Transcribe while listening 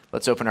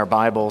Let's open our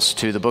Bibles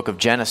to the book of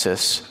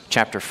Genesis,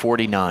 chapter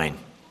 49.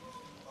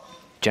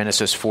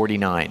 Genesis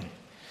 49.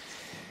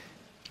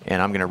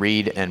 And I'm going to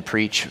read and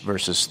preach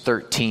verses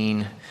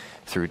 13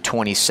 through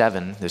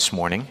 27 this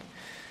morning,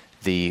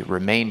 the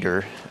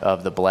remainder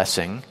of the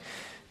blessing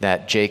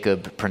that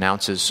Jacob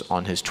pronounces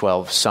on his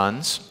 12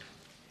 sons.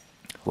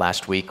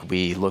 Last week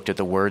we looked at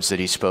the words that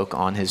he spoke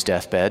on his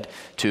deathbed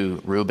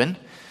to Reuben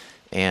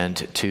and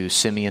to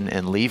Simeon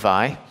and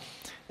Levi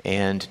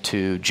and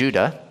to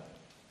Judah.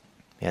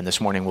 And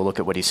this morning we'll look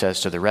at what he says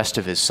to the rest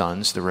of his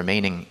sons, the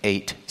remaining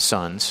 8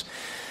 sons.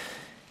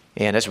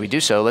 And as we do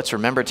so, let's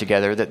remember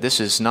together that this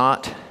is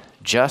not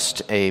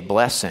just a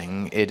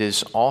blessing, it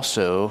is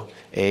also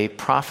a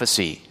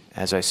prophecy,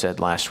 as I said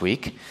last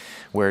week,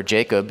 where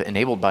Jacob,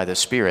 enabled by the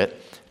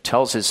Spirit,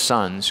 tells his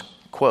sons,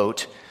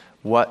 quote,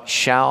 "What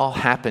shall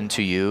happen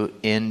to you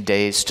in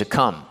days to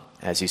come,"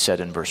 as he said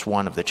in verse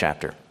 1 of the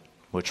chapter,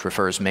 which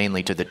refers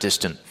mainly to the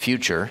distant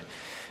future,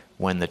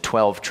 when the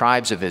 12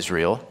 tribes of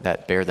Israel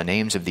that bear the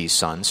names of these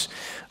sons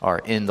are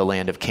in the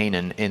land of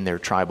Canaan in their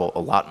tribal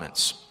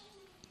allotments.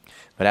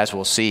 But as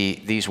we'll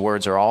see, these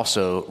words are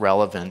also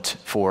relevant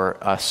for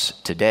us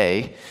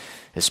today,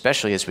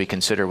 especially as we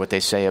consider what they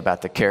say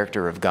about the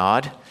character of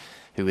God,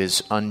 who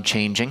is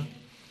unchanging,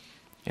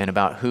 and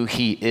about who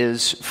he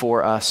is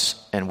for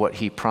us and what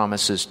he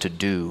promises to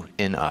do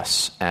in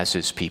us as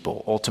his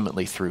people,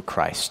 ultimately through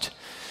Christ.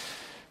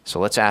 So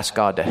let's ask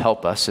God to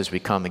help us as we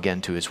come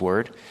again to his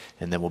word,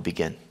 and then we'll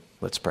begin.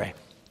 Let's pray.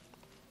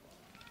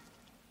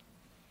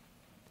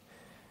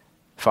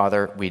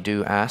 Father, we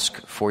do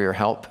ask for your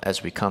help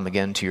as we come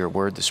again to your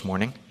word this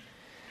morning,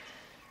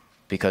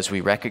 because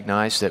we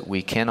recognize that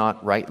we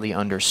cannot rightly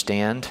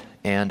understand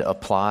and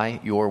apply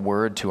your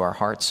word to our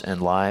hearts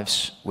and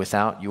lives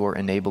without your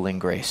enabling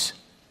grace.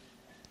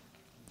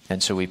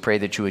 And so we pray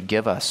that you would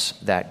give us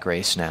that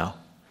grace now.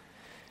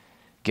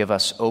 Give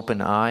us open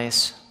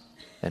eyes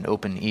and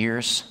open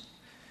ears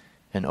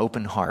and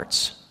open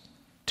hearts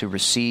to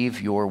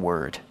receive your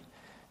word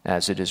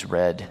as it is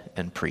read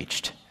and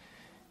preached.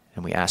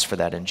 And we ask for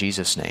that in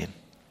Jesus' name.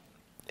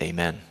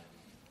 Amen.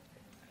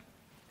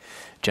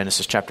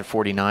 Genesis chapter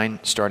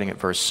 49, starting at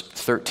verse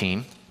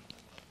 13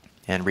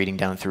 and reading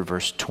down through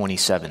verse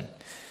 27.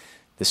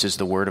 This is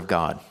the word of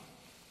God.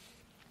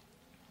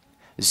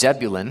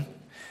 Zebulun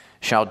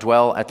shall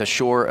dwell at the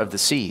shore of the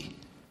sea.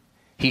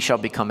 He shall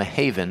become a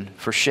haven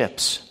for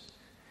ships,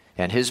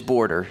 and his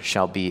border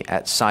shall be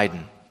at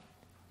Sidon.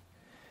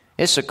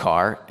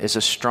 Issachar is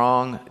a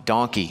strong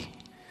donkey,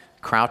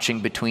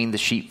 crouching between the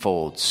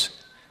sheepfolds.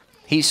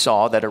 He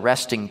saw that a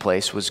resting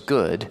place was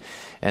good,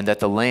 and that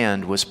the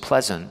land was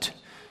pleasant,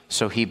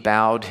 so he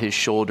bowed his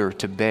shoulder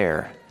to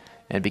bear,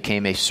 and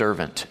became a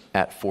servant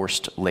at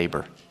forced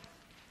labor.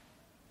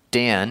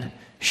 Dan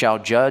shall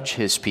judge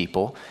his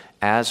people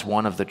as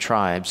one of the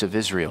tribes of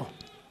Israel.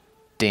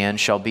 Dan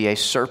shall be a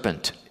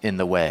serpent in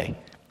the way,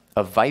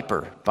 a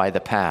viper by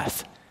the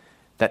path,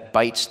 that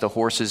bites the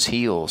horse's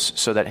heels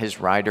so that his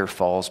rider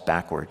falls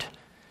backward.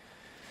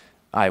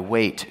 I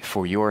wait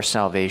for your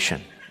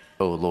salvation,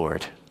 O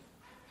Lord.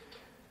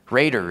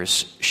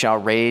 Raiders shall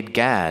raid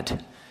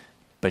Gad,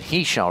 but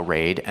he shall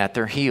raid at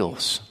their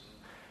heels.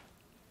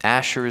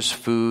 Asher's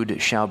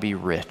food shall be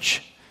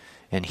rich,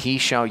 and he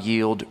shall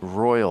yield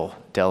royal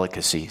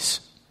delicacies.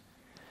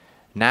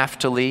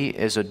 Naphtali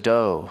is a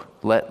doe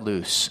let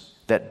loose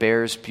that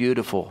bears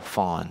beautiful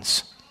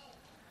fawns.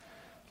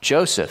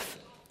 Joseph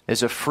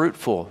is a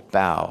fruitful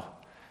bough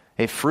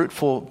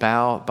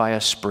by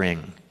a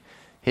spring.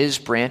 His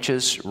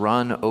branches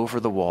run over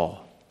the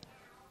wall.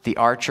 The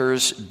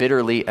archers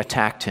bitterly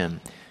attacked him,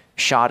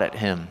 shot at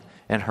him,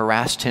 and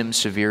harassed him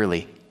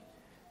severely.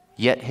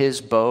 Yet his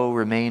bow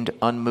remained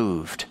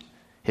unmoved.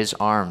 His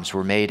arms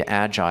were made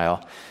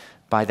agile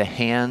by the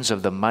hands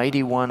of the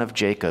mighty one of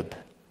Jacob.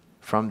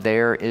 From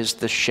there is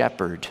the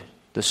shepherd,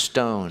 the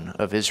stone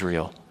of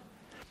Israel.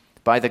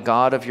 By the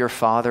God of your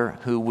father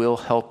who will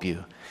help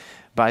you,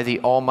 by the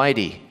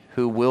Almighty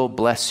who will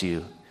bless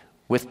you,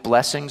 with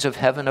blessings of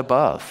heaven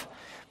above,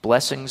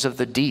 blessings of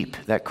the deep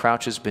that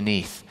crouches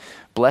beneath,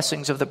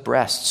 blessings of the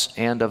breasts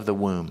and of the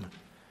womb.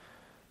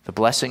 The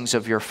blessings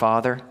of your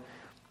father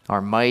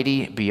are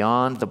mighty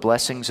beyond the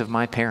blessings of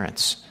my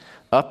parents,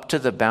 up to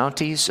the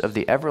bounties of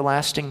the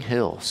everlasting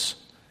hills.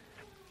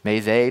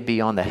 May they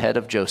be on the head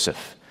of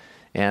Joseph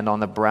and on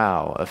the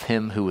brow of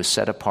him who was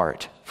set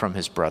apart from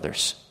his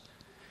brothers.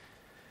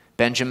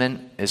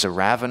 Benjamin is a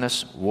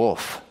ravenous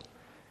wolf,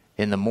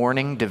 in the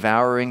morning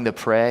devouring the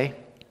prey,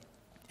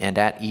 and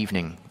at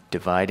evening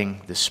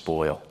dividing the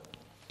spoil.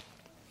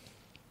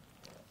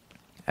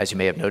 As you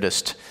may have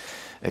noticed,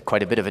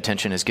 quite a bit of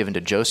attention is given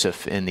to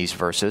Joseph in these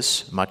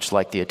verses, much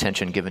like the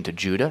attention given to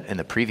Judah in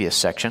the previous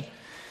section.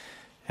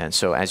 And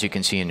so as you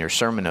can see in your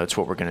sermon notes,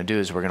 what we're going to do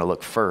is we're going to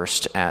look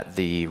first at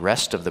the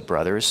rest of the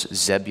brothers,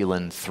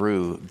 Zebulun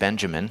through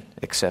Benjamin,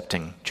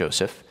 excepting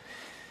Joseph.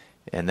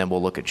 And then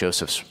we'll look at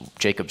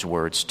Jacob's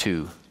words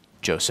to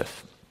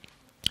Joseph.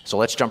 So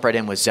let's jump right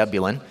in with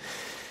Zebulun.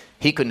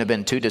 He couldn't have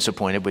been too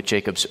disappointed with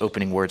Jacob's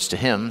opening words to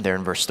him there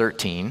in verse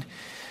 13.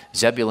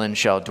 Zebulun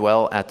shall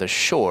dwell at the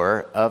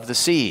shore of the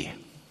sea.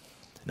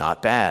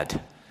 Not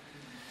bad.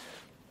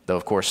 Though,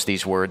 of course,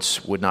 these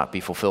words would not be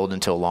fulfilled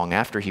until long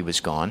after he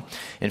was gone.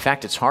 In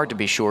fact, it's hard to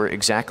be sure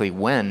exactly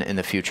when in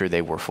the future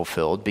they were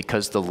fulfilled,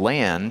 because the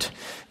land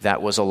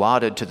that was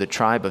allotted to the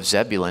tribe of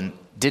Zebulun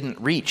didn't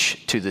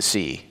reach to the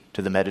sea,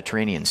 to the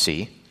Mediterranean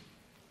Sea.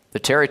 The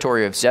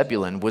territory of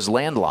Zebulun was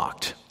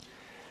landlocked.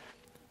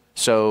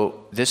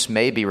 So this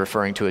may be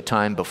referring to a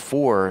time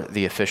before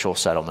the official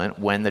settlement,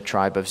 when the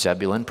tribe of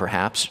Zebulun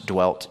perhaps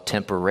dwelt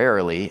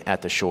temporarily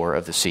at the shore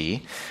of the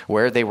sea,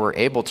 where they were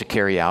able to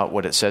carry out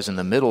what it says in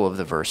the middle of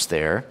the verse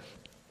there: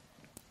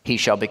 he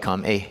shall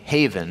become a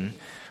haven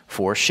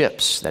for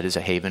ships. That is,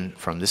 a haven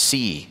from the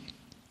sea.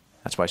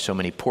 That's why so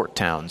many port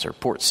towns or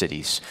port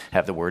cities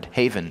have the word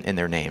haven in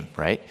their name,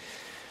 right?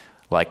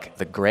 Like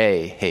the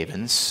Grey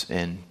Havens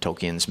in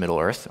Tolkien's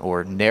Middle-earth,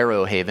 or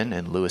Narrow Haven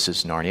in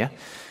Lewis's Narnia,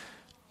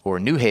 or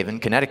New Haven,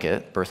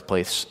 Connecticut,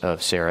 birthplace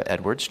of Sarah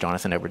Edwards,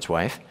 Jonathan Edwards'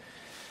 wife.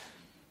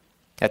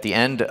 At the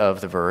end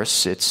of the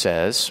verse, it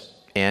says,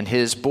 and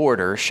his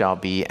border shall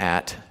be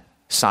at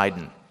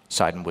Sidon.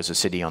 Sidon was a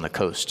city on the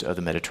coast of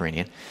the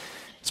Mediterranean.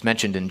 It's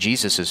mentioned in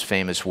Jesus'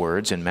 famous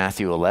words in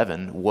Matthew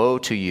 11, woe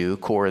to you,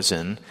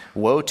 Chorazin,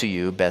 woe to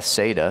you,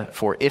 Bethsaida,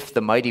 for if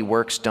the mighty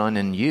works done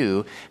in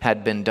you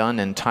had been done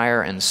in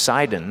Tyre and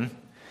Sidon,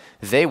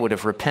 they would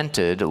have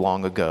repented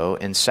long ago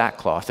in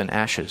sackcloth and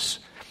ashes.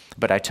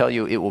 But I tell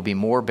you, it will be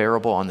more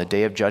bearable on the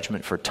day of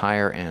judgment for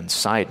Tyre and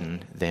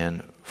Sidon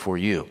than for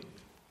you.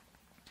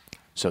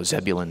 So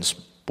Zebulun's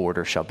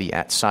border shall be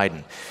at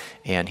Sidon,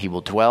 and he will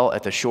dwell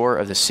at the shore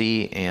of the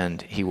sea,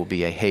 and he will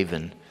be a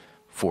haven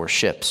for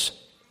ships.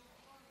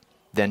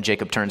 Then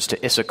Jacob turns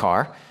to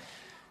Issachar,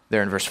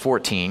 there in verse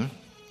 14,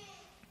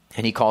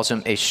 and he calls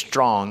him a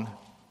strong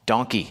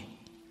donkey.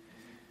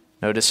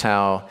 Notice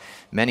how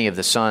many of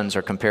the sons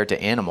are compared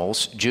to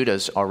animals.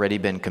 Judah's already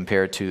been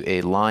compared to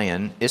a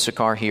lion.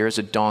 Issachar here is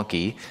a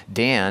donkey.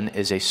 Dan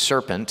is a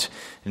serpent.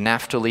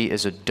 Naphtali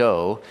is a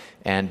doe.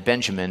 And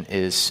Benjamin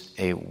is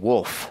a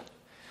wolf.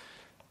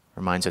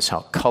 Reminds us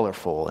how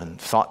colorful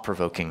and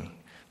thought-provoking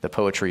the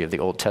poetry of the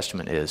Old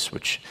Testament is,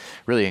 which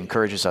really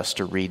encourages us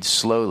to read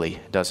slowly,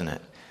 doesn't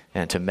it?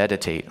 And to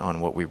meditate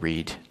on what we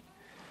read.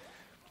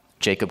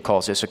 Jacob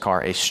calls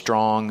Issachar a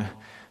strong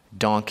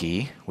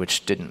donkey,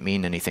 which didn't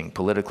mean anything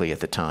politically at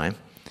the time.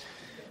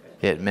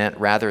 It meant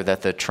rather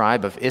that the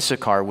tribe of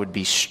Issachar would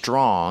be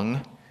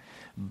strong,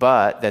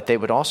 but that they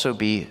would also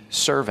be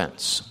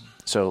servants.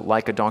 So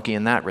like a donkey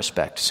in that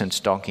respect,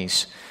 since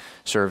donkeys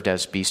served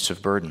as beasts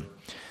of burden.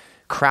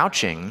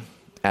 Crouching,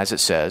 as it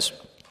says,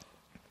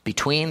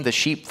 between the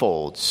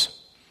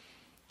sheepfolds,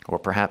 or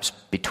perhaps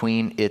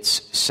between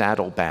its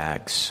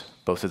saddlebags.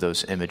 Both of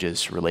those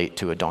images relate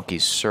to a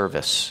donkey's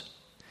service.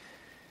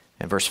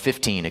 And verse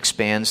 15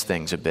 expands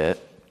things a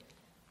bit.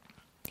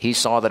 He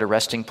saw that a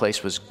resting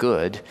place was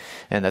good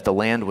and that the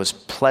land was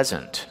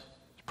pleasant,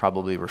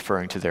 probably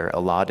referring to their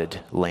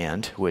allotted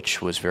land,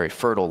 which was very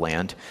fertile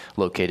land,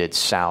 located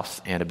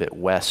south and a bit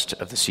west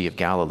of the Sea of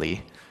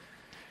Galilee.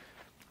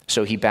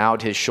 So he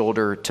bowed his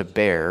shoulder to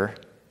bear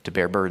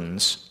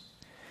burdens,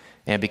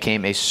 and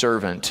became a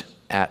servant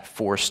at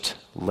forced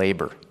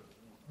labor,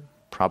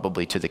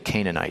 probably to the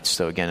Canaanites,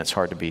 though again it's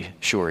hard to be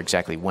sure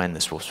exactly when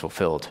this was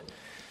fulfilled.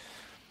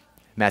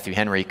 Matthew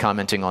Henry,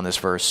 commenting on this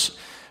verse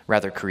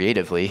rather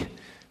creatively,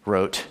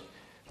 wrote,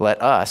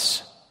 let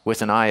us,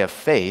 with an eye of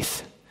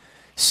faith,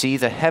 see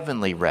the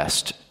heavenly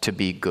rest to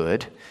be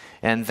good,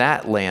 and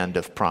that land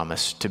of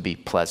promise to be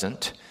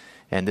pleasant,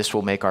 and this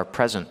will make our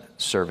present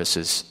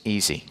services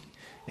easy,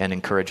 and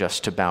encourage us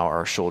to bow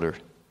our shoulder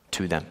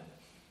to them.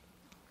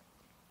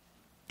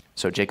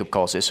 So Jacob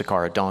calls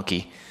Issachar a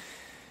donkey.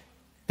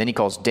 Then he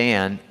calls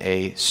Dan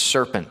a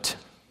serpent.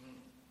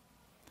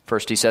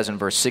 First he says in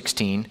verse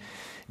 16,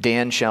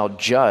 Dan shall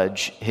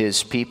judge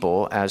his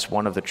people as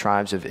one of the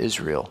tribes of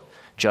Israel.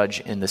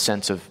 Judge in the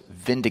sense of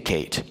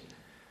vindicate.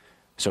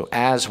 So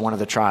as one of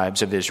the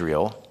tribes of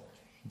Israel,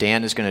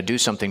 Dan is going to do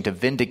something to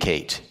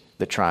vindicate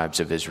the tribes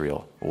of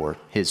Israel, or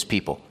his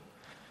people.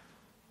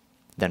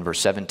 Then verse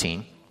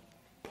 17,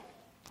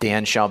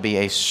 Dan shall be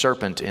a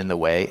serpent in the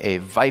way, a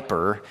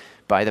viper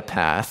by the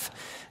path,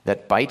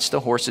 that bites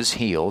the horse's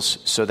heels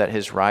so that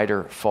his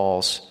rider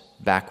falls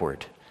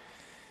backward.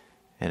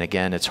 And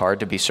again, it's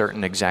hard to be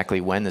certain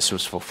exactly when this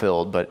was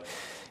fulfilled, but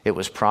it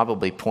was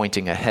probably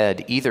pointing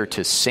ahead either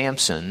to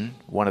Samson,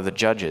 one of the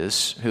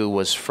judges, who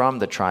was from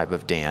the tribe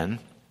of Dan,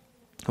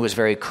 who was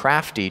very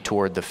crafty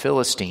toward the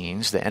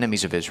Philistines, the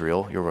enemies of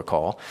Israel, you'll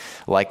recall,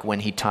 like when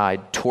he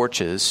tied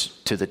torches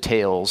to the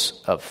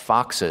tails of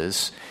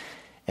foxes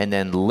and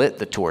then lit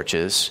the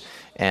torches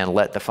and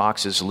let the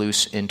foxes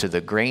loose into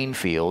the grain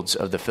fields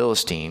of the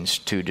Philistines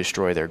to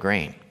destroy their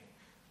grain.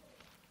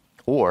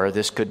 Or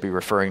this could be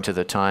referring to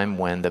the time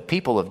when the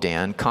people of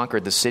Dan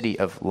conquered the city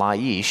of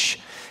Laish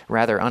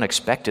rather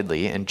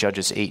unexpectedly in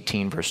Judges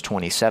 18, verse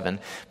 27.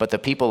 But the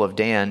people of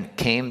Dan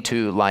came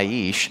to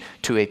Laish,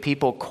 to a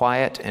people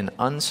quiet and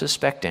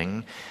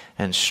unsuspecting,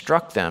 and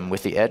struck them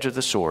with the edge of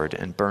the sword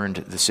and burned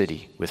the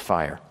city with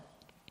fire.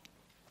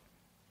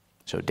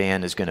 So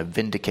Dan is going to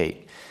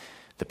vindicate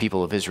the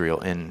people of Israel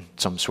in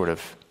some sort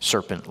of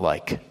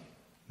serpent-like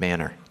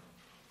manner.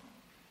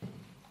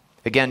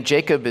 Again,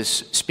 Jacob is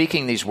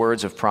speaking these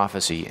words of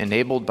prophecy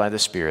enabled by the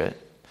Spirit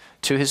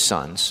to his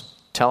sons,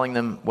 telling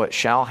them what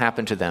shall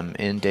happen to them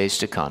in days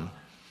to come.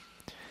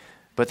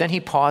 But then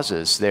he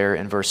pauses there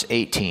in verse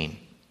 18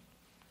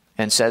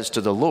 and says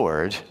to the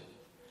Lord,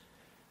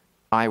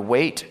 I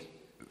wait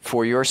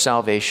for your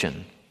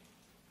salvation,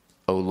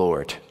 O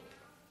Lord.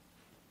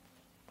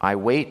 I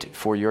wait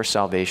for your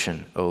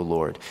salvation, O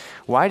Lord.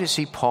 Why does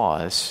he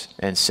pause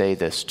and say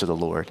this to the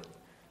Lord?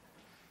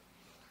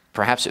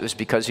 Perhaps it was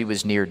because he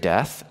was near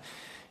death,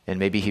 and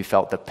maybe he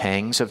felt the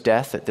pangs of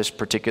death at this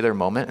particular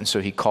moment, and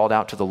so he called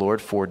out to the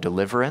Lord for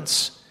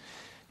deliverance,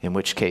 in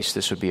which case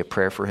this would be a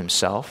prayer for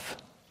himself.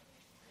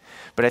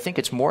 But I think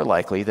it's more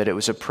likely that it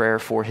was a prayer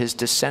for his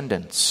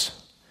descendants.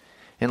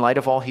 In light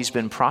of all he's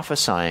been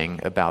prophesying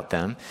about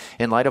them,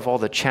 in light of all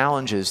the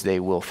challenges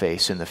they will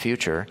face in the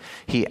future,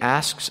 he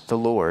asks the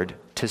Lord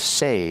to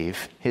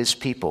save his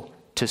people,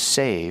 to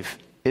save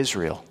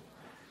Israel.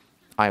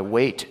 I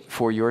wait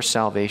for your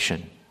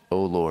salvation,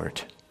 O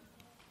Lord.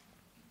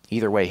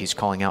 Either way, he's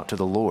calling out to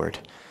the Lord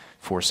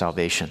for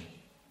salvation.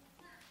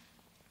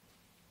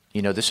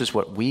 You know, this is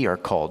what we are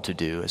called to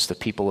do as the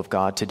people of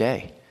God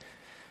today.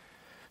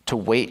 To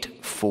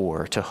wait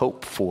for, to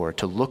hope for,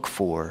 to look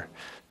for,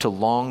 to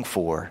long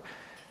for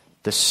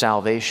the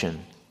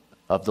salvation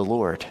of the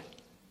Lord.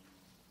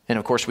 And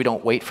of course, we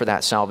don't wait for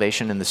that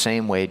salvation in the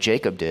same way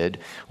Jacob did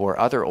or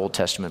other Old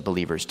Testament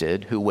believers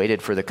did who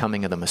waited for the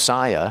coming of the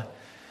Messiah,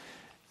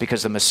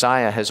 because the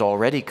Messiah has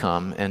already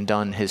come and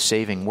done his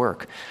saving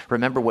work.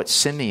 Remember what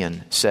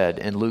Simeon said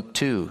in Luke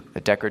 2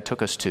 that Deckard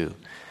took us to.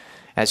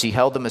 As he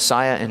held the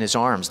Messiah in his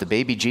arms, the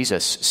baby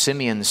Jesus,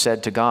 Simeon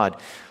said to God,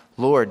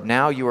 Lord,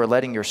 now you are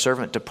letting your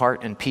servant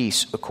depart in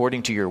peace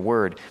according to your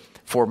word.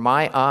 For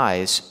my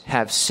eyes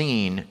have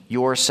seen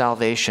your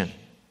salvation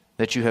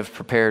that you have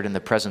prepared in the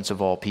presence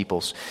of all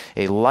peoples,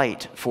 a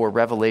light for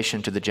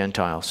revelation to the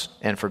Gentiles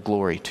and for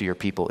glory to your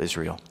people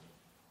Israel.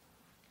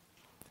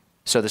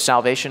 So the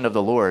salvation of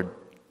the Lord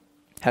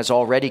has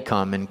already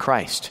come in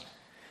Christ.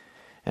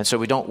 And so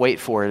we don't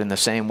wait for it in the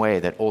same way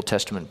that Old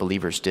Testament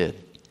believers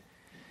did.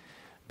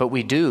 But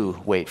we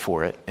do wait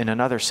for it in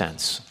another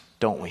sense,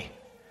 don't we?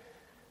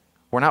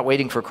 We're not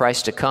waiting for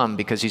Christ to come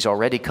because he's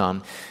already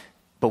come,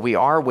 but we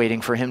are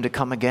waiting for him to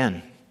come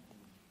again.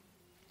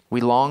 We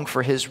long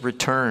for his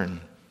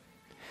return.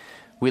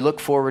 We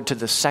look forward to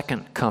the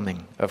second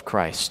coming of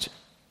Christ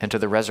and to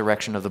the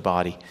resurrection of the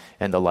body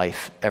and the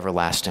life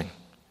everlasting.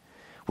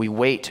 We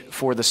wait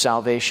for the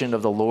salvation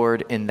of the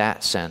Lord in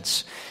that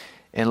sense.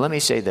 And let me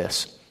say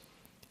this.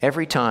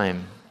 Every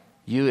time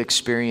you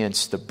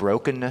experience the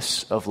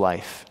brokenness of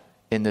life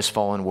in this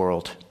fallen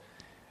world,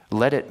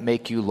 let it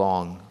make you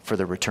long for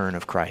the return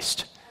of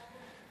Christ.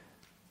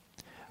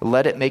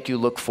 Let it make you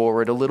look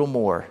forward a little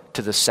more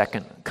to the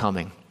second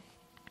coming.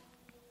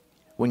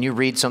 When you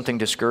read something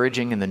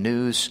discouraging in the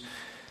news,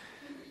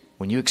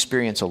 when you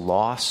experience a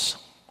loss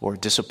or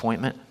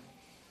disappointment,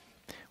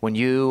 when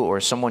you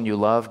or someone you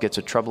love gets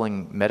a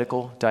troubling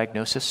medical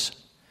diagnosis,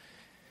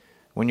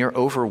 when you're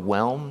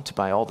overwhelmed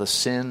by all the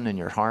sin in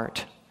your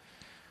heart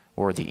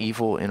or the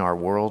evil in our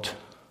world,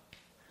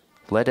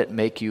 let it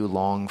make you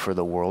long for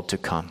the world to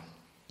come.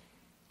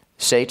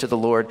 Say to the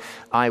Lord,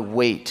 I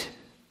wait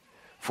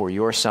for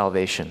your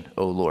salvation,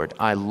 O Lord.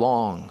 I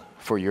long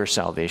for your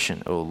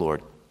salvation, O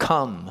Lord.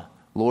 Come,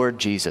 Lord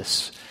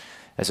Jesus,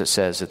 as it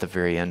says at the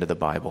very end of the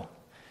Bible.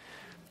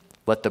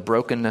 Let the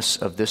brokenness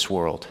of this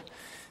world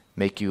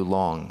make you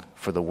long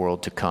for the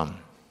world to come.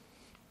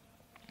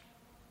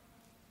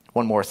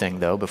 One more thing,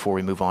 though, before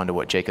we move on to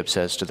what Jacob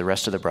says to the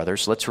rest of the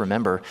brothers. Let's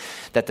remember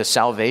that the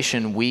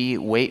salvation we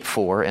wait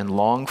for and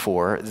long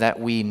for,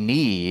 that we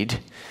need,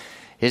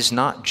 is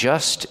not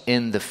just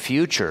in the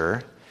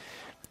future,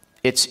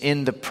 it's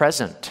in the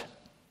present.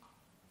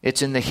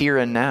 It's in the here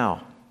and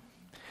now.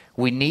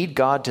 We need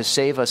God to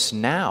save us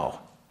now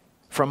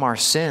from our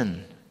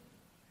sin.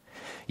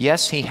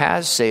 Yes, he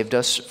has saved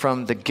us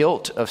from the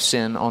guilt of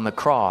sin on the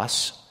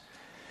cross.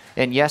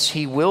 And yes,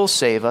 he will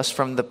save us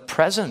from the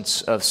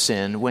presence of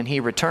sin when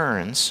he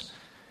returns.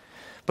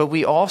 But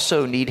we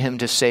also need him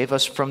to save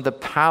us from the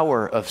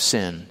power of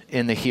sin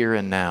in the here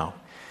and now.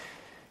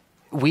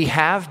 We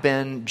have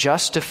been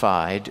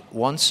justified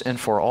once and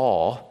for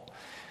all.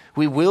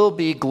 We will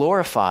be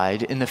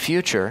glorified in the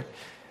future,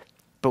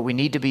 but we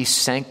need to be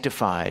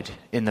sanctified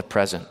in the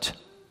present.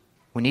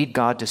 We need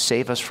God to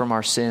save us from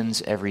our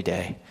sins every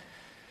day.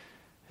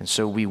 And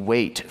so we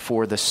wait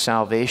for the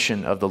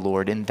salvation of the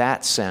Lord in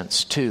that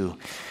sense too.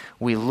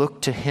 We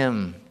look to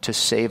him to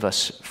save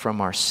us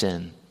from our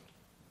sin.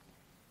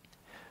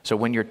 So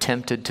when you're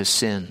tempted to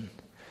sin,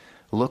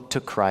 look to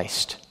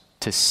Christ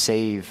to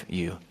save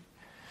you,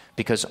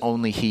 because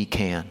only he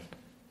can.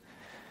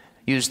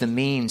 Use the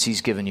means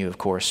he's given you, of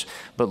course,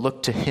 but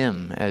look to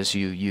him as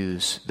you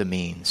use the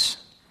means.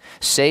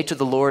 Say to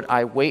the Lord,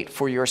 I wait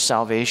for your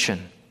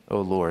salvation,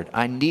 O Lord.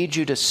 I need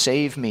you to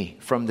save me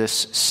from this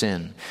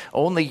sin.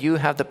 Only you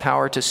have the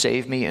power to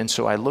save me, and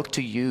so I look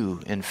to you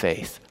in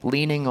faith,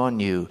 leaning on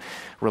you,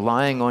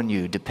 relying on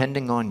you,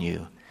 depending on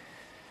you.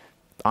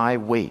 I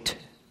wait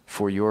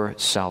for your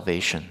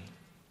salvation,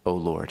 O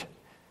Lord.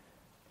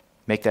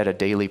 Make that a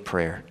daily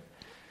prayer.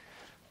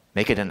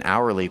 Make it an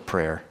hourly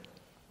prayer.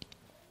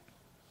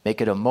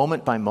 Make it a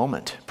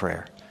moment-by-moment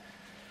prayer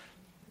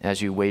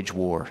as you wage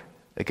war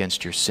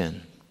against your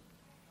sin.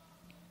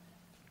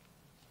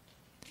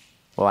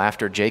 Well,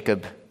 after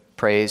Jacob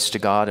prays to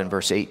God in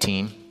verse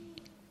 18,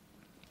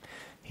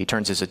 he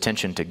turns his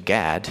attention to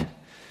Gad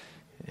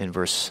in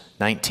verse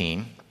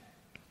 19,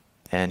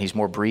 and he's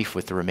more brief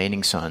with the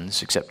remaining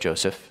sons, except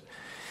Joseph.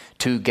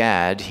 To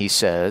Gad, he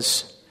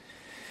says,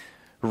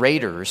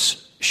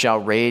 raiders shall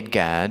raid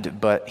Gad,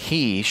 but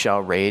he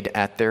shall raid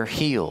at their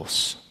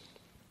heels.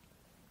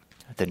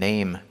 The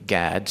name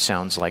Gad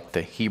sounds like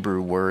the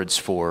Hebrew words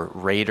for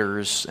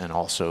raiders and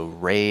also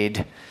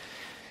raid.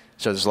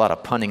 So there's a lot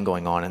of punning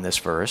going on in this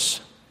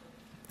verse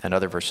and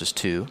other verses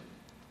too.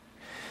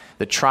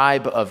 The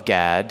tribe of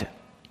Gad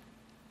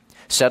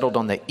settled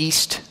on the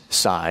east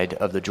side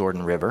of the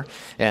Jordan River,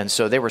 and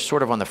so they were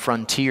sort of on the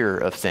frontier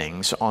of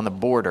things, on the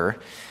border,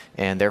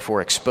 and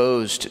therefore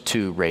exposed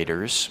to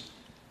raiders.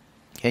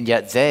 And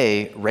yet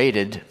they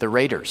raided the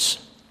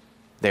raiders.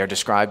 They are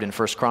described in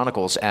 1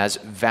 Chronicles as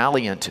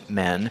valiant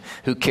men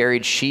who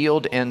carried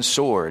shield and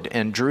sword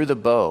and drew the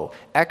bow,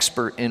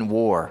 expert in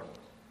war,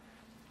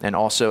 and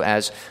also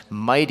as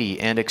mighty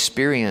and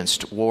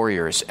experienced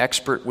warriors,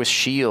 expert with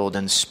shield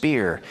and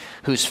spear,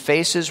 whose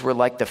faces were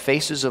like the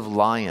faces of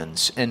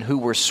lions, and who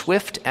were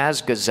swift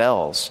as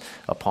gazelles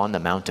upon the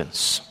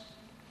mountains.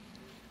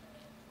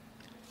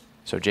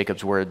 So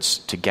Jacob's words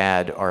to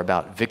Gad are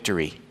about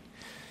victory.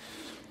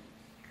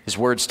 His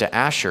words to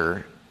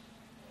Asher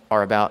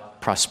are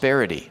about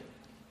prosperity.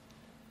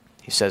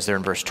 He says there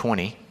in verse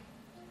 20,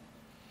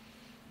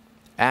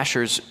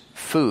 Asher's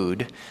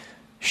food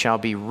shall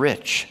be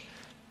rich,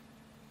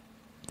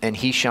 and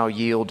he shall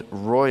yield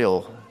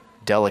royal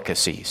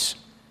delicacies.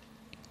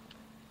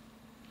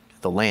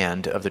 The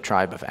land of the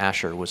tribe of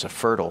Asher was a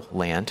fertile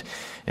land,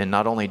 and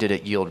not only did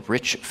it yield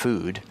rich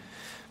food,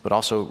 but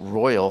also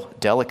royal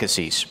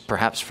delicacies,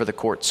 perhaps for the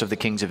courts of the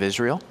kings of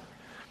Israel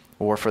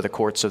or for the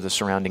courts of the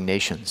surrounding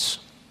nations.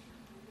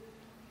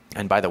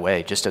 And by the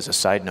way, just as a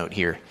side note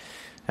here,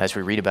 as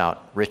we read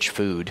about rich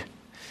food,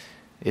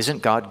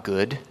 isn't God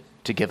good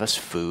to give us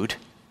food?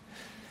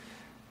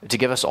 To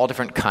give us all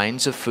different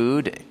kinds of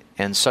food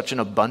and such an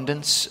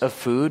abundance of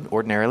food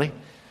ordinarily?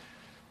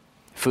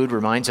 Food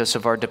reminds us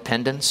of our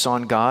dependence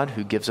on God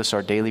who gives us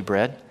our daily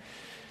bread.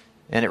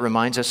 And it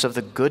reminds us of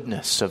the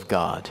goodness of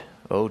God.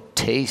 Oh,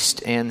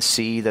 taste and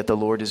see that the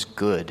Lord is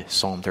good,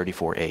 Psalm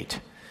 34:8.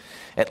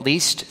 At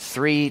least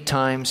 3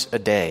 times a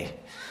day,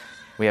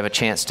 we have a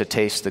chance to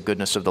taste the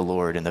goodness of the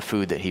Lord in the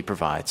food that he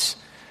provides.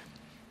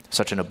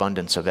 Such an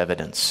abundance of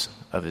evidence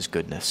of his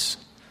goodness.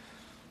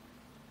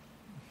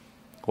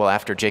 Well,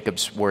 after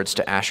Jacob's words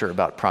to Asher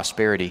about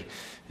prosperity,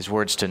 his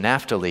words to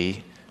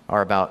Naphtali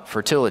are about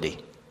fertility.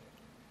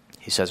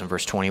 He says in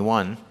verse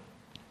 21,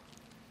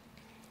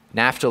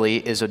 Naphtali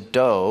is a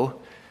doe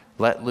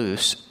let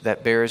loose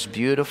that bears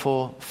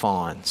beautiful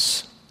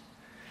fawns.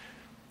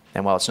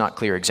 And while it's not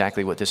clear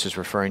exactly what this is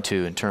referring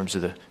to in terms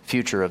of the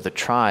future of the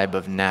tribe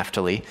of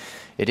Naphtali,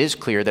 it is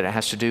clear that it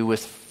has to do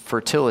with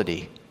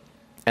fertility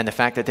and the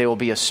fact that they will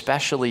be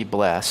especially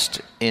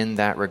blessed in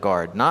that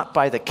regard, not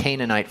by the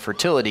Canaanite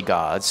fertility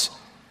gods,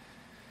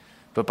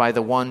 but by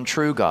the one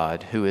true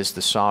God who is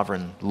the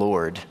sovereign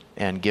Lord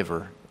and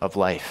giver of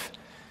life.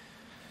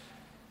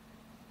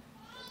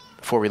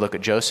 Before we look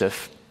at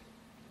Joseph,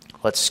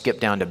 let's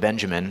skip down to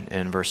Benjamin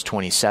in verse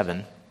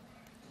 27.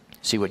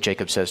 See what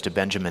Jacob says to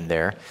Benjamin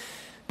there.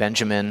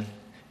 Benjamin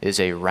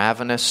is a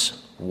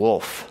ravenous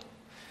wolf,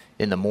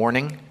 in the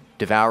morning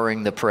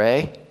devouring the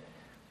prey,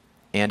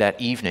 and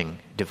at evening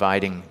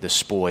dividing the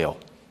spoil.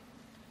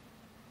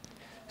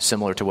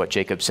 Similar to what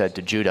Jacob said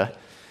to Judah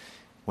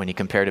when he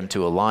compared him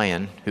to a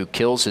lion who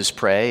kills his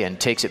prey and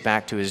takes it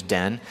back to his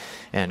den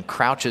and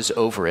crouches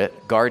over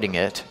it, guarding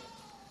it.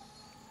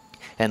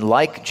 And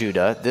like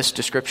Judah, this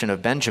description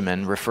of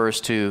Benjamin refers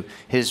to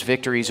his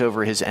victories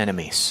over his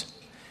enemies.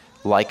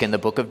 Like in the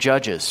book of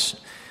Judges,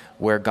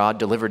 where God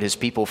delivered his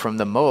people from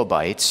the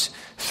Moabites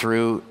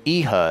through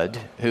Ehud,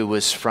 who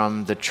was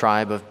from the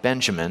tribe of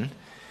Benjamin,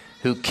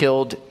 who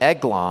killed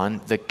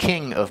Eglon, the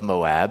king of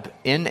Moab,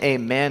 in a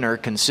manner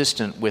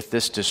consistent with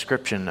this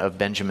description of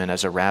Benjamin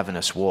as a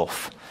ravenous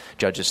wolf.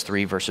 Judges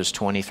 3, verses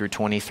 20 through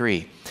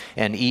 23.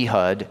 And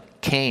Ehud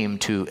came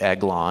to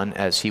Eglon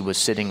as he was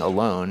sitting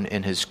alone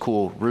in his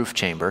cool roof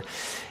chamber.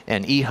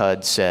 And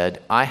Ehud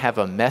said, I have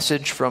a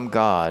message from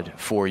God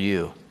for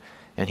you.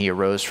 And he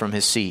arose from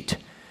his seat.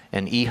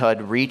 And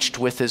Ehud reached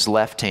with his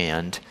left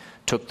hand,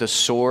 took the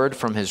sword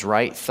from his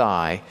right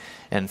thigh,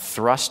 and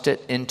thrust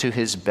it into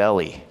his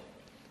belly.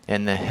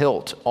 And the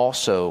hilt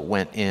also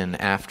went in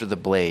after the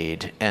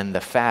blade, and the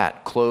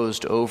fat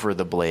closed over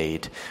the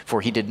blade,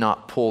 for he did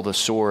not pull the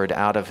sword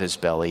out of his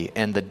belly,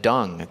 and the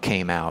dung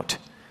came out.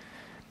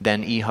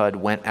 Then Ehud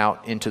went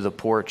out into the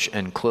porch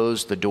and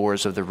closed the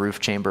doors of the roof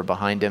chamber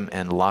behind him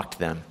and locked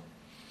them.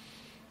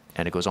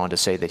 And it goes on to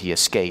say that he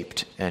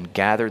escaped and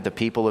gathered the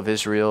people of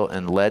Israel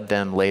and led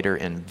them later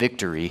in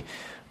victory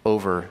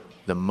over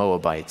the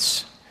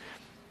Moabites.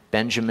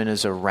 Benjamin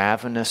is a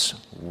ravenous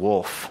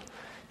wolf,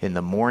 in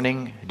the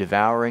morning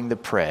devouring the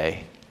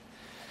prey,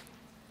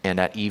 and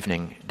at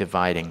evening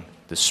dividing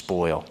the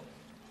spoil.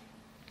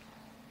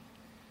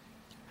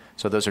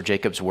 So those are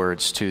Jacob's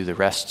words to the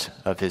rest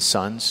of his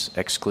sons,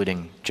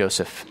 excluding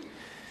Joseph.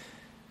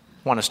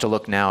 I want us to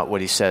look now at what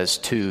he says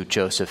to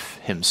Joseph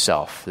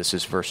himself. This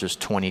is verses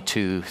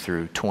 22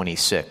 through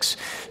 26.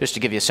 Just to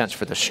give you a sense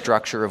for the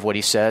structure of what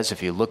he says,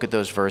 if you look at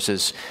those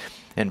verses,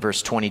 in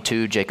verse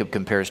 22, Jacob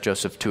compares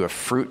Joseph to a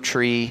fruit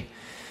tree.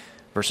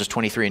 Verses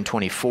 23 and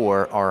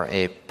 24 are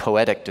a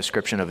poetic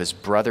description of his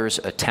brothers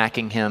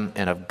attacking him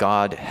and of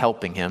God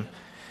helping him.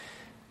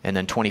 And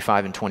then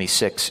 25 and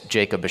 26,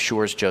 Jacob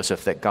assures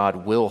Joseph that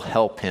God will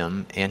help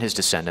him and his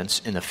descendants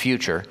in the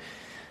future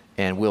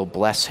and will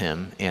bless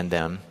him and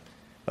them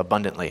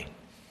abundantly.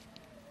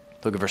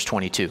 Look at verse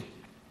 22.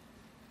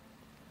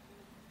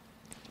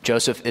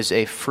 Joseph is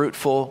a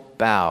fruitful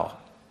bough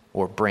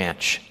or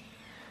branch,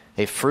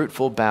 a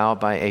fruitful bough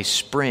by a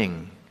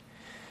spring.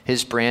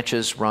 His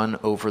branches run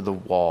over the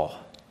wall.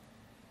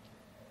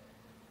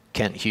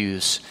 Kent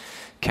Hughes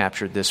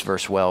captured this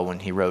verse well when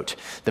he wrote,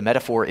 "The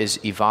metaphor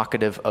is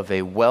evocative of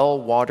a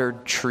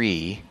well-watered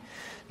tree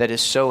that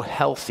is so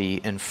healthy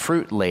and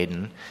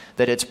fruit-laden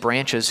that its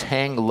branches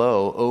hang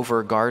low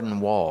over garden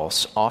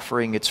walls,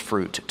 offering its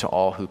fruit to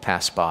all who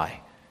pass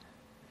by."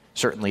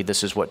 Certainly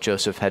this is what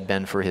Joseph had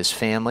been for his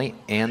family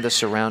and the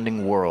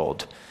surrounding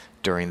world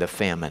during the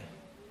famine.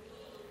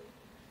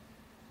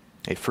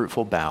 A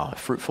fruitful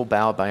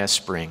bough by a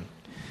spring,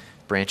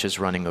 branches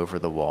running over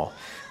the wall.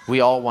 We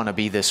all want to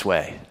be this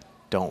way,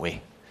 don't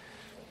we?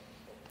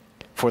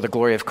 For the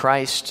glory of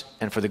Christ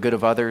and for the good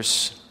of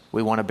others,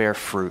 we want to bear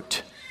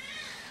fruit.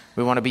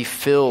 We want to be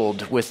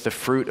filled with the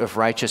fruit of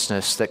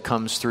righteousness that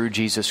comes through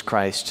Jesus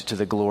Christ to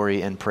the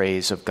glory and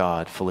praise of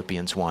God,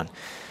 Philippians 1.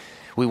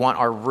 We want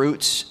our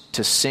roots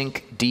to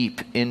sink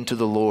deep into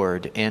the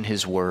Lord and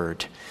His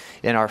Word,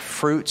 and our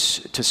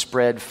fruits to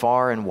spread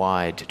far and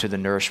wide to the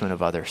nourishment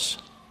of others.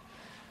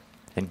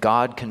 And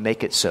God can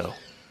make it so.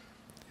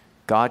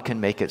 God can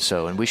make it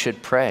so, and we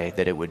should pray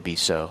that it would be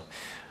so.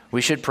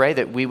 We should pray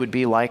that we would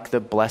be like the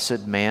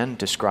blessed man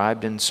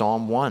described in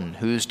Psalm 1,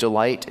 whose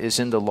delight is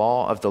in the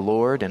law of the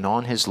Lord, and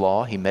on his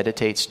law he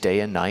meditates day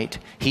and night.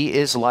 He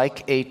is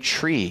like a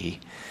tree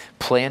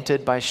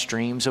planted by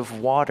streams of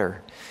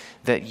water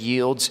that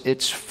yields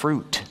its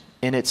fruit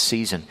in its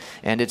season,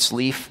 and its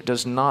leaf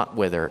does not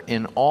wither.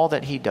 In all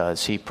that he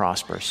does, he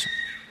prospers.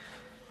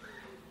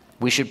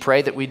 We should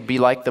pray that we'd be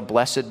like the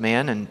blessed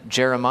man in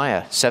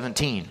Jeremiah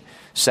 17,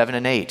 7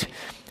 and 8,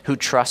 who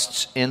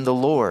trusts in the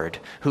Lord,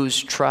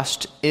 whose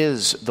trust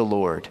is the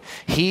Lord.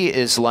 He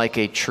is like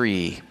a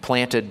tree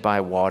planted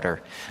by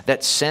water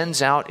that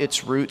sends out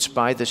its roots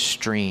by the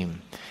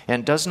stream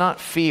and does not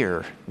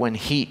fear when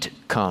heat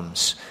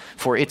comes,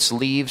 for its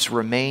leaves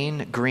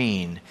remain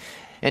green,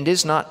 and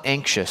is not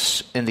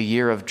anxious in the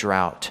year of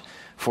drought,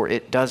 for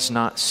it does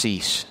not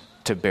cease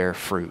to bear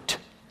fruit.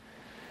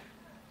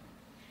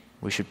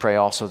 We should pray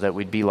also that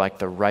we'd be like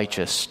the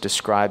righteous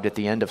described at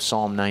the end of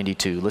Psalm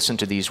 92. Listen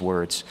to these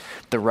words.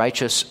 The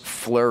righteous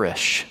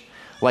flourish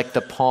like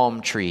the palm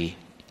tree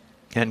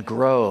and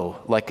grow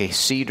like a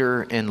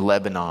cedar in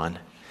Lebanon.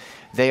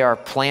 They are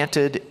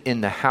planted in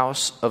the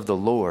house of the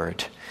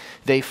Lord.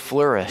 They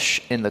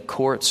flourish in the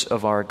courts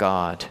of our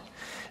God.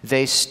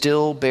 They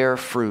still bear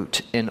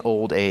fruit in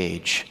old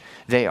age.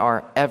 They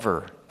are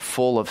ever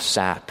full of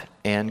sap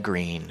and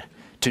green,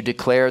 to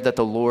declare that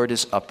the Lord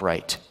is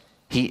upright.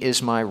 He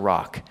is my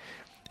rock,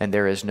 and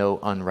there is no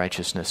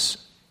unrighteousness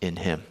in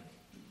him.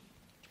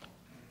 I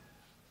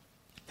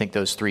think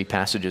those three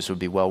passages would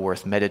be well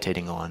worth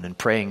meditating on and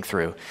praying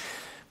through,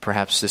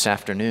 perhaps this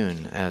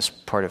afternoon as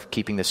part of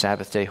keeping the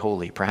Sabbath day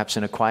holy, perhaps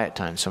in a quiet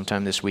time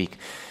sometime this week.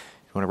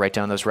 If you want to write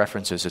down those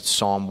references, it's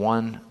Psalm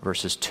 1,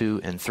 verses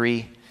 2 and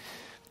 3,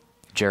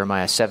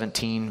 Jeremiah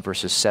 17,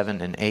 verses 7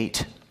 and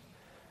 8,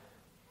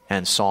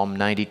 and Psalm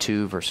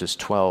 92, verses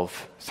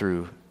 12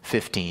 through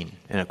 15,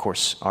 and of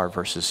course our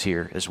verses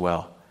here as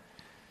well.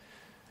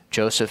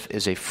 Joseph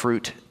is a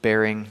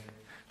fruit-bearing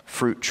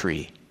fruit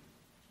tree,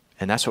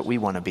 and that's what we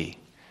want to be.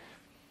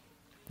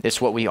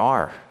 It's what we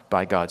are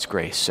by God's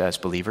grace as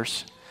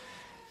believers,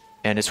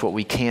 and it's what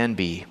we can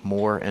be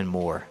more and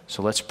more.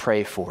 So let's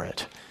pray for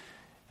it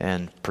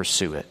and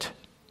pursue it.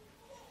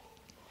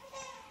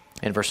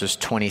 In verses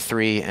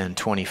 23 and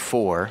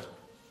 24,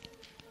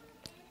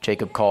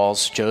 Jacob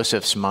calls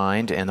Joseph's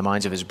mind and the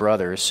minds of his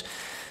brothers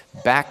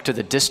back to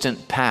the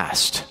distant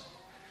past.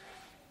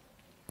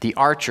 The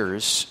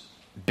archers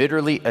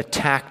bitterly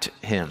attacked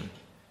him,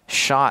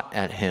 shot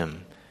at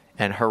him,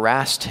 and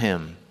harassed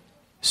him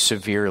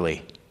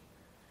severely,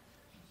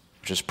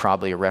 which is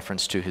probably a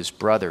reference to his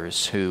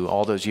brothers who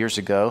all those years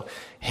ago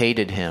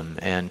hated him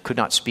and could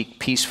not speak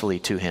peacefully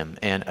to him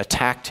and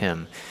attacked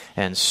him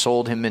and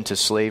sold him into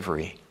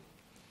slavery.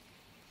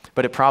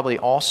 But it probably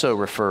also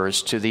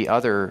refers to the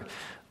other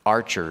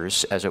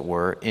archers, as it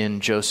were, in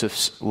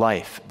Joseph's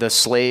life, the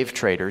slave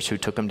traders who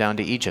took him down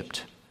to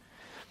Egypt,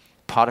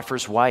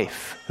 Potiphar's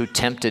wife who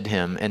tempted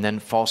him and then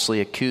falsely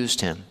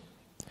accused him,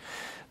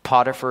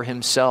 Potiphar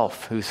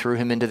himself who threw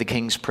him into the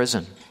king's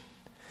prison,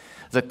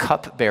 the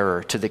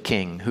cupbearer to the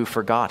king who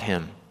forgot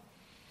him,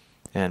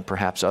 and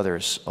perhaps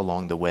others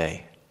along the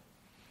way.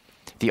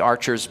 The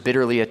archers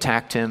bitterly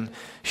attacked him,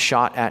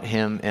 shot at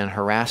him, and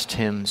harassed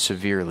him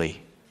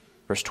severely.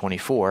 Verse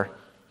 24,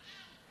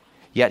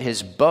 yet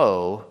his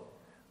bow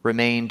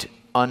remained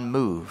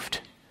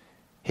unmoved.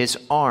 His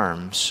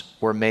arms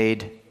were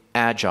made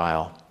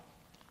agile.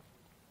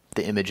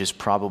 The image is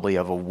probably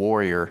of a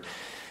warrior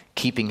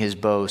keeping his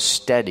bow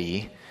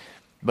steady,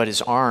 but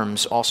his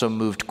arms also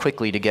moved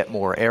quickly to get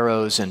more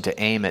arrows and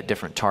to aim at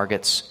different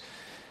targets.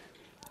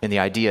 And the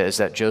idea is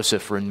that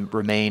Joseph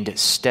remained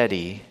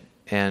steady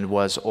and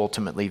was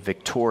ultimately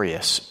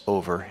victorious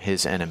over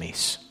his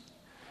enemies.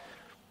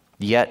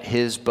 Yet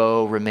his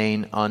bow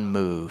remained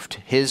unmoved.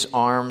 His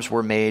arms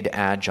were made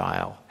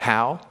agile.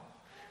 How?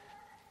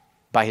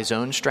 By his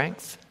own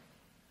strength?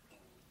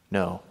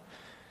 No.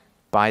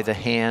 By the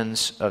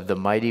hands of the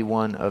mighty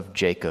one of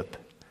Jacob.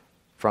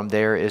 From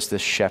there is the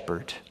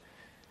shepherd,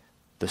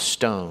 the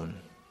stone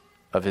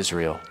of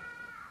Israel.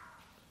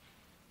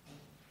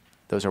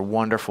 Those are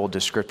wonderful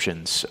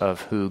descriptions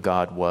of who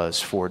God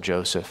was for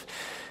Joseph.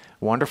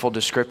 Wonderful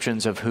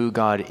descriptions of who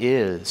God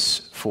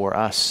is for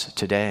us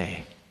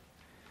today.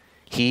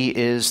 He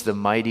is the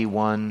mighty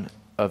one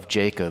of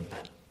Jacob,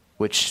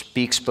 which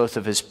speaks both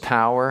of his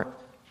power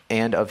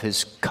and of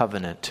his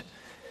covenant.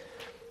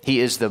 He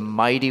is the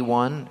mighty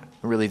one,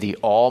 really the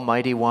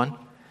almighty one,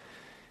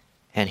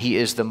 and he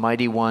is the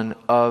mighty one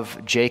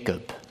of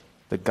Jacob,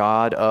 the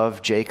God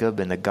of Jacob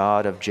and the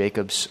God of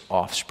Jacob's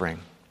offspring.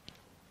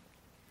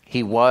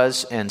 He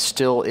was and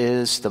still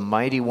is the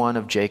mighty one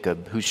of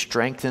Jacob who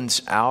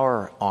strengthens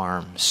our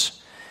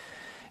arms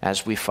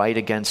as we fight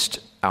against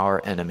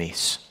our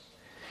enemies.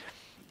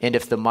 And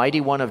if the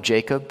mighty one of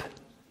Jacob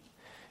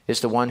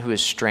is the one who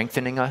is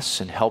strengthening us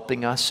and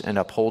helping us and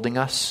upholding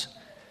us,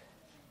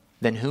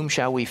 then whom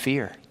shall we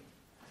fear?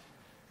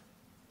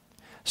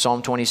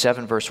 Psalm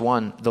 27 verse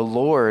 1, the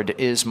Lord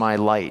is my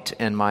light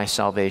and my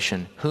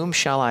salvation. Whom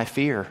shall I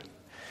fear?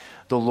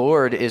 The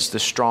Lord is the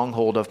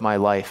stronghold of my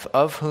life.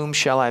 Of whom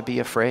shall I be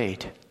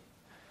afraid?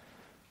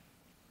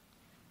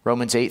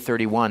 Romans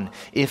 8:31,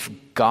 if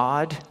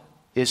God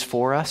is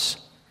for us,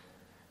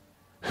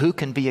 who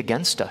can be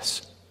against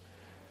us?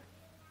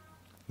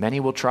 Many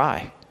will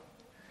try,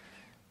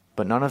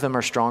 but none of them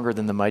are stronger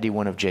than the mighty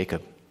one of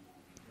Jacob.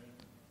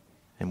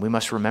 And we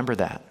must remember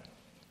that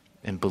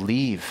and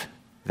believe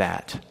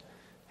that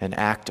and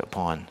act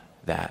upon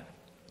that.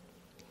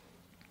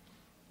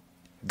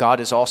 God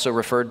is also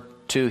referred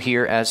to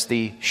here as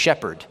the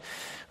shepherd,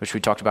 which we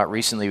talked about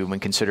recently when we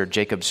considered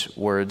Jacob's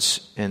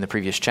words in the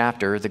previous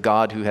chapter, the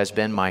God who has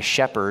been my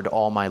shepherd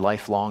all my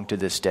life long to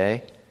this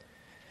day.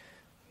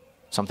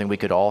 Something we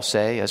could all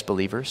say as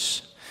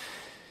believers.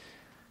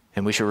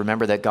 And we should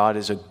remember that God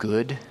is a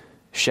good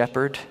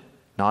shepherd,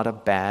 not a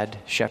bad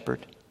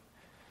shepherd.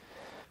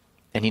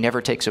 And he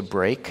never takes a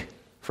break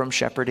from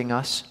shepherding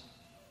us.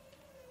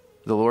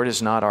 The Lord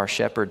is not our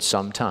shepherd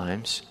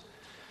sometimes.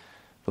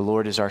 The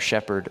Lord is our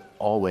shepherd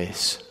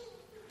always.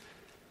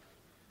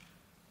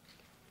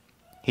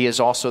 He is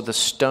also the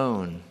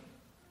stone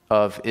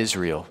of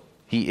Israel.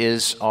 He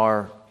is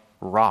our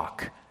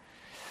rock.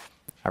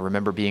 I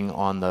remember being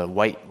on the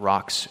White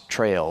Rocks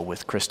Trail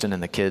with Kristen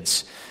and the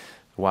kids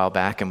a while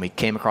back, and we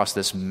came across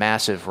this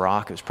massive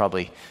rock. It was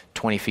probably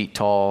 20 feet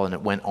tall, and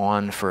it went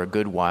on for a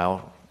good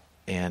while.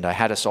 And I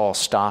had us all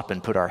stop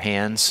and put our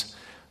hands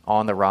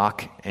on the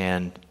rock,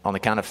 and on the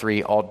count of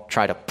 3, all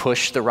try to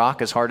push the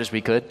rock as hard as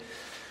we could,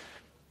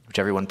 which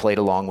everyone played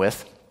along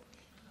with.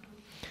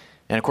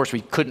 And of course,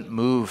 we couldn't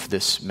move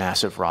this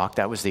massive rock.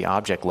 That was the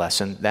object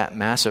lesson. That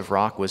massive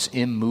rock was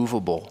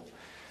immovable.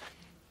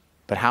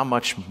 But how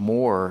much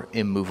more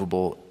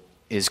immovable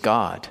is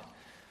God?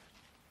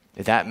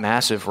 That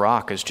massive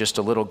rock is just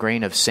a little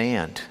grain of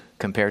sand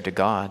compared to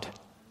God.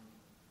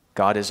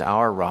 God is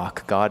our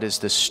rock. God is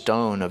the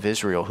stone of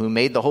Israel who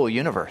made the whole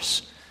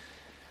universe.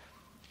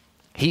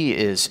 He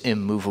is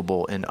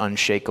immovable and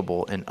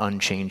unshakable and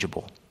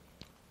unchangeable.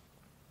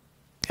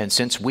 And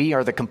since we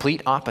are the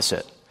complete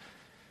opposite,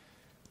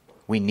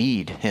 we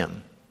need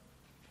him.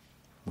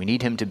 We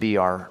need him to be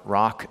our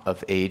rock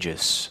of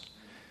ages,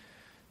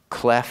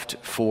 cleft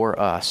for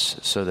us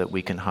so that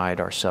we can hide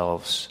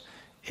ourselves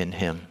in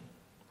him.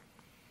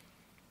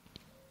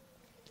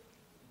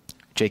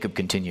 Jacob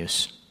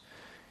continues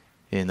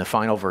in the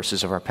final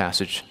verses of our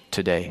passage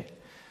today,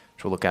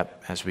 which we'll look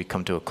at as we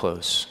come to a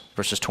close.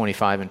 Verses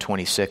 25 and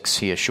 26,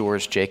 he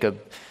assures Jacob,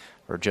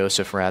 or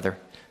Joseph rather,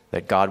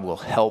 that God will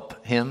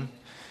help him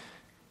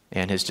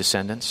and his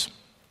descendants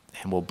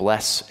and will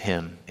bless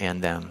him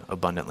and them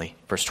abundantly.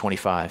 Verse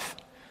 25,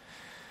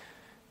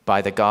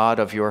 by the God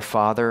of your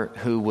father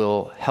who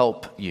will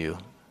help you.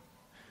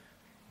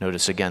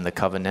 Notice again the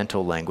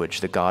covenantal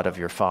language, the God of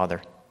your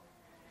father.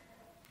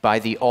 by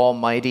the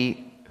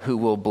Almighty who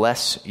will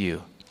bless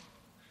you.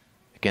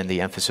 Again,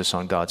 the emphasis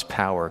on God's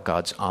power,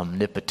 God's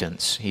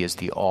omnipotence. He is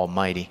the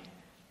Almighty.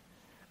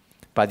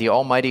 By the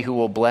Almighty who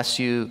will bless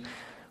you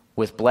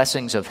with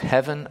blessings of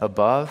heaven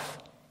above,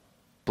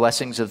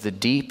 blessings of the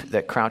deep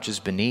that crouches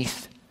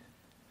beneath,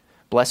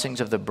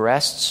 blessings of the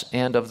breasts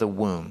and of the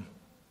womb.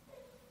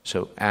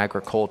 So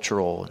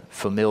agricultural,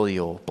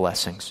 familial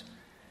blessings.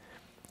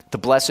 The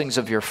blessings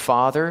of your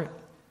father,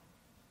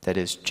 that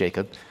is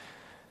Jacob,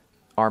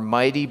 are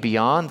mighty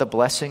beyond the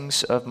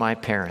blessings of my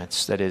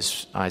parents, that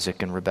is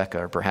Isaac and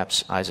Rebekah, or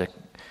perhaps Isaac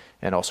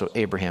and also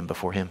Abraham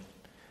before him,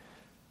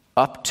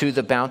 up to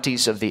the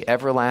bounties of the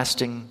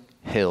everlasting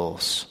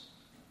hills.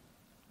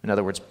 In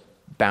other words,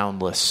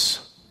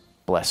 boundless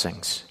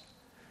blessings.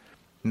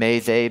 May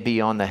they be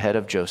on the head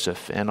of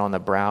Joseph and on the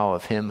brow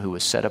of him who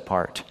was set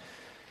apart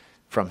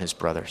from his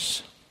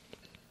brothers.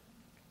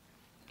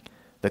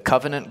 The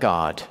covenant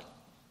God,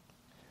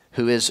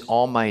 who is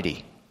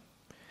almighty,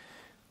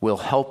 will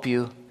help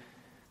you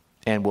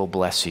and will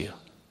bless you,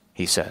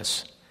 he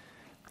says.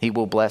 He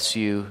will bless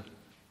you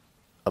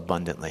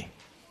abundantly.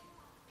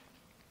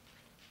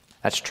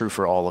 That's true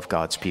for all of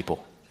God's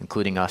people,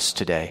 including us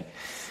today.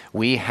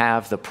 We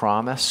have the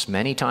promise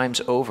many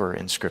times over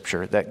in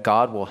Scripture that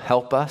God will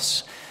help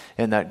us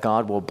and that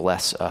God will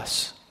bless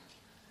us,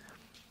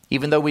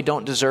 even though we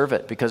don't deserve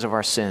it because of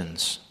our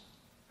sins.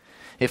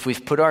 If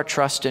we've put our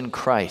trust in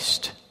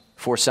Christ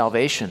for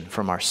salvation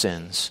from our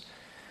sins,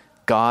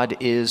 God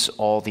is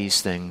all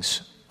these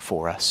things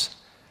for us.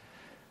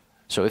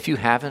 So if you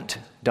haven't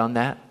done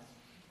that,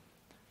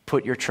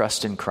 put your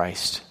trust in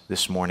Christ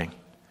this morning.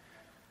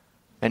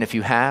 And if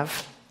you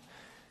have,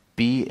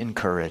 be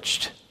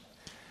encouraged.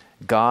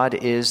 God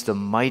is the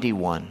mighty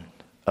one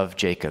of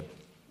Jacob.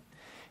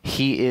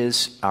 He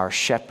is our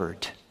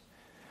shepherd.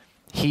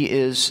 He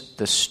is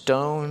the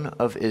stone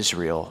of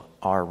Israel,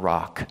 our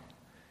rock.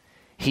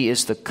 He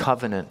is the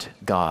covenant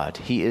God.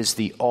 He is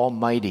the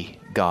almighty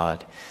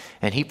God.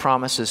 And he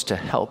promises to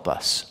help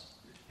us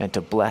and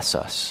to bless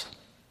us.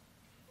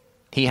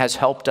 He has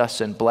helped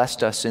us and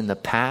blessed us in the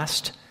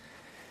past.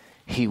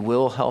 He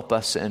will help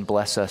us and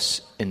bless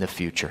us in the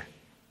future.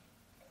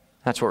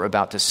 That's what we're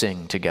about to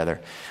sing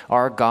together.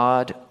 Our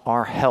God,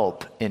 our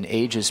help in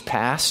ages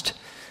past,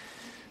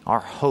 our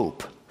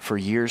hope for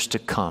years to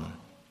come.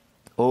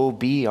 Oh,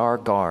 be our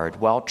guard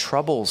while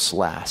troubles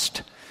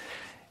last,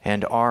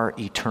 and our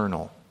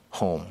eternal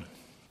home.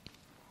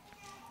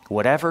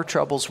 Whatever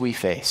troubles we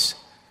face,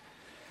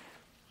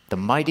 the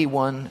mighty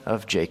one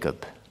of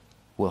Jacob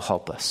will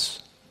help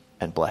us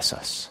and bless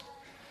us.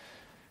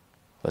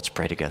 Let's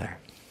pray together.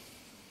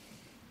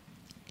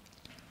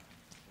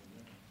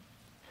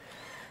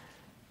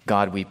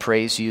 God, we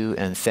praise you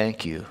and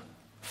thank you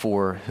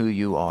for who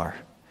you are,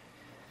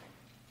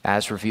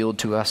 as revealed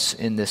to us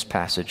in this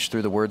passage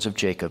through the words of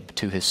Jacob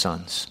to his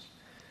sons.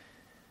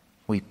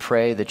 We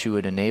pray that you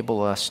would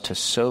enable us to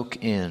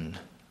soak in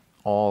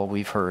all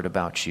we've heard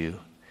about you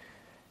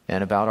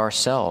and about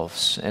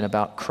ourselves and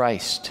about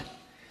Christ,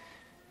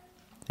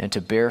 and to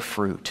bear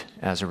fruit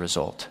as a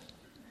result.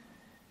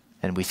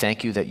 And we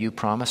thank you that you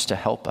promise to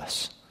help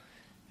us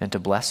and to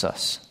bless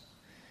us,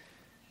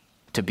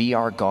 to be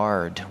our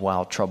guard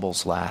while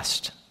troubles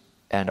last,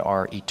 and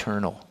our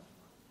eternal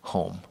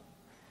home.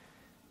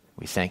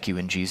 We thank you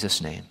in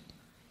Jesus' name.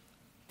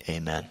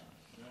 Amen.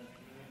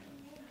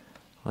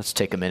 Let's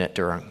take a minute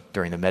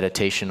during the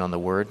meditation on the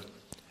word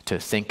to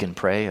think and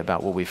pray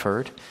about what we've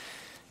heard,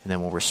 and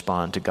then we'll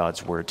respond to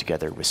God's word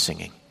together with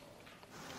singing.